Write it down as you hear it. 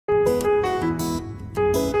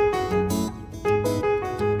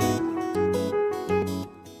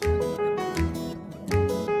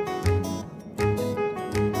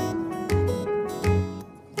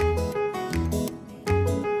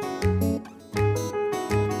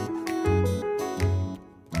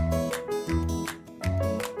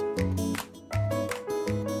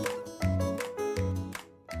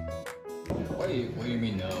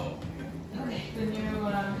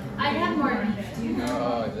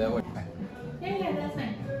that way. Yeah, that's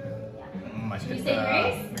fine. 맛있겠다. You say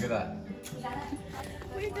grace? Look at that.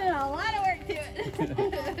 We did a lot of work to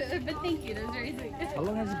it. But thank you, that's very sweet. How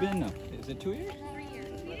long has it been now? Is it 2 years? 3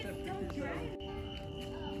 years. Don't dry.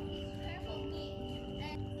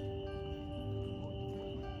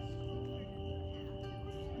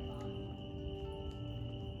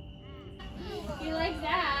 He likes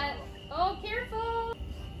that. Oh, careful.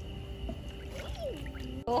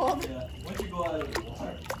 Old. Yeah. Once you go out of the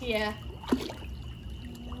water. Yeah.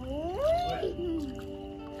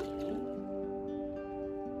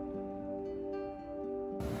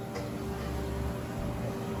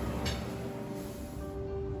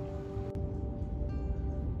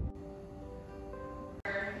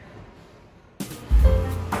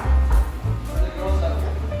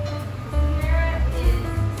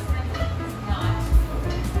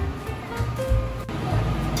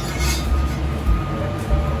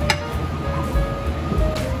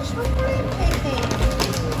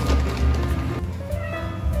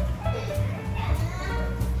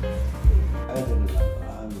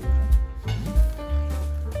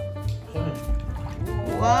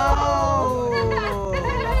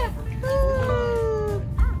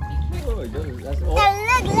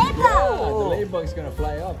 Bug's gonna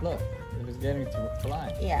fly off. Look, it was getting to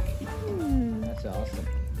fly. Yeah. That's awesome.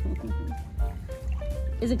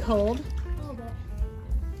 Is it cold? A little bit.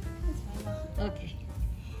 Okay.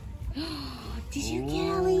 Did you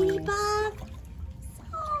get a ladybug?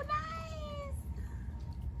 So nice.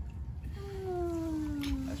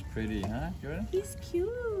 That's pretty, huh, Jordan? He's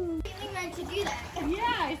cute. He meant to do that.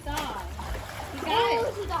 Yeah, I saw. You got Oh,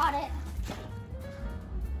 it. he got it.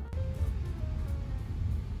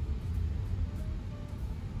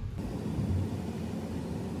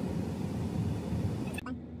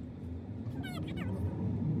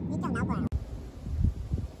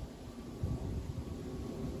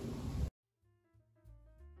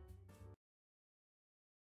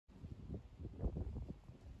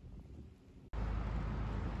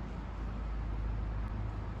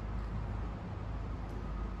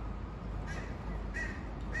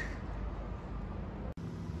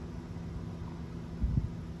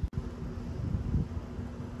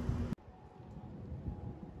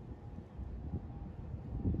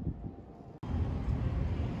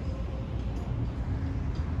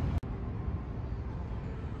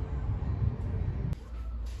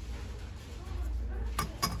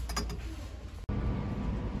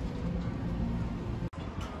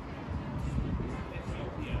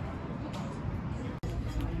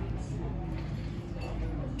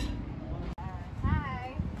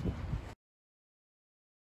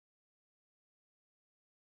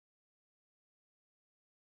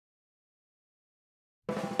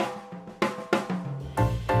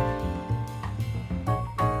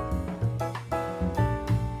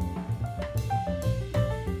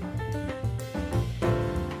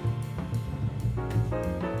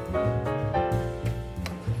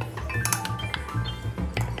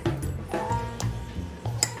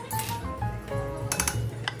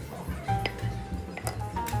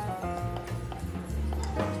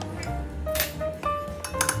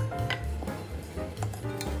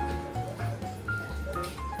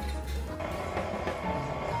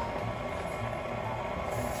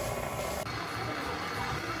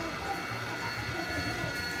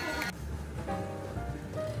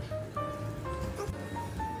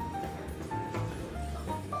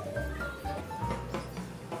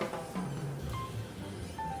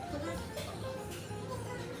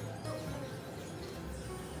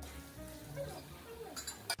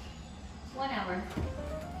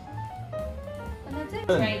 And that's it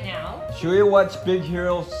right now. Should we watch Big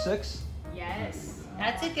Hero 6? Yes.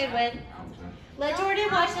 That's a good one. Let Jordan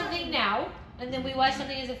watch something now, and then we watch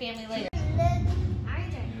something as a family later.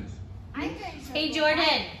 Hey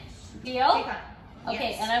Jordan, deal?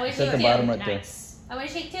 Okay, and I want to shake At the two. bottom right there. Nice. I want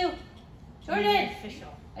to shake two. Jordan,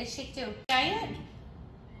 I shake two. Giant?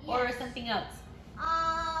 Or something else?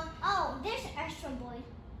 Oh, there's Astro Boy.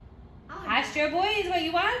 Astro Boy is what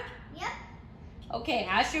you want? Yep. Okay,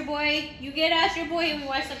 Astro Boy. You get Astro Boy and we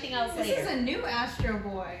watch something else later. This is a new Astro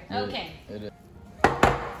Boy. Okay. It is.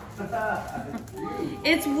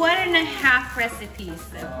 It's 1.5 recipes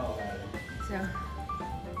though. So.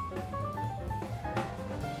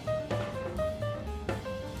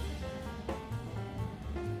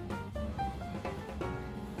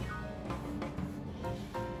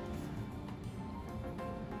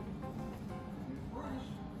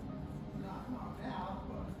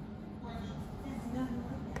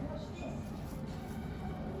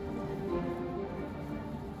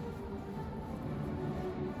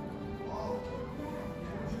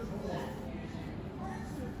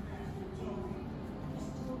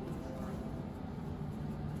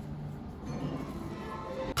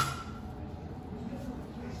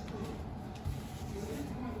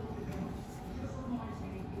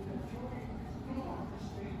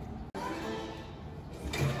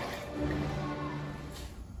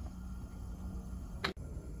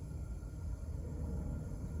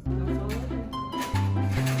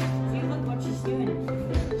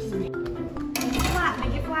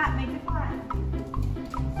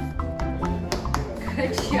 I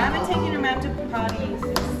haven't taken him out to potties.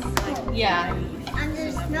 Yeah. I'm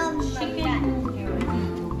just smelling like that.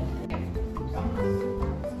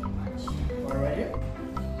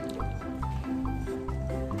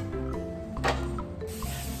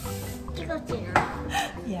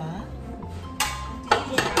 Yeah.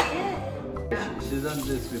 She's done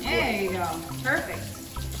this before. There you go. Perfect.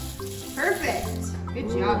 Perfect. Good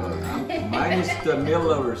job. Minus the meal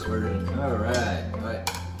lovers version. All right.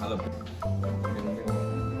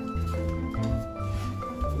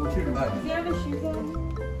 What's your bag? Do you have a shoes on?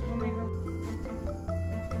 Oh my god.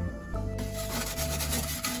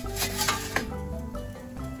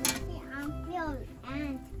 I feel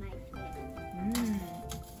ants my face.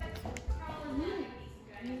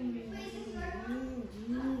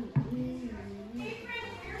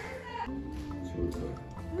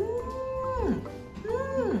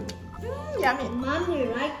 Yummy. Mommy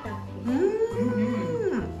like that.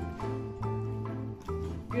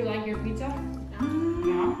 You like your pizza?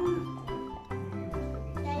 Yeah.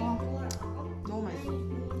 너무 맛있어.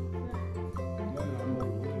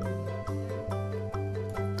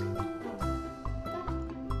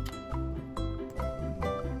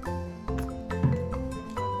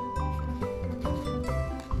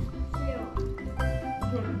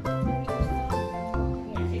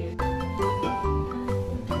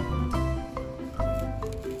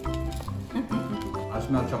 I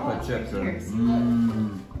smell chocolate chips. Cheers.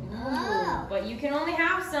 Oh. But you can only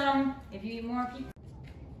have some if you eat more people.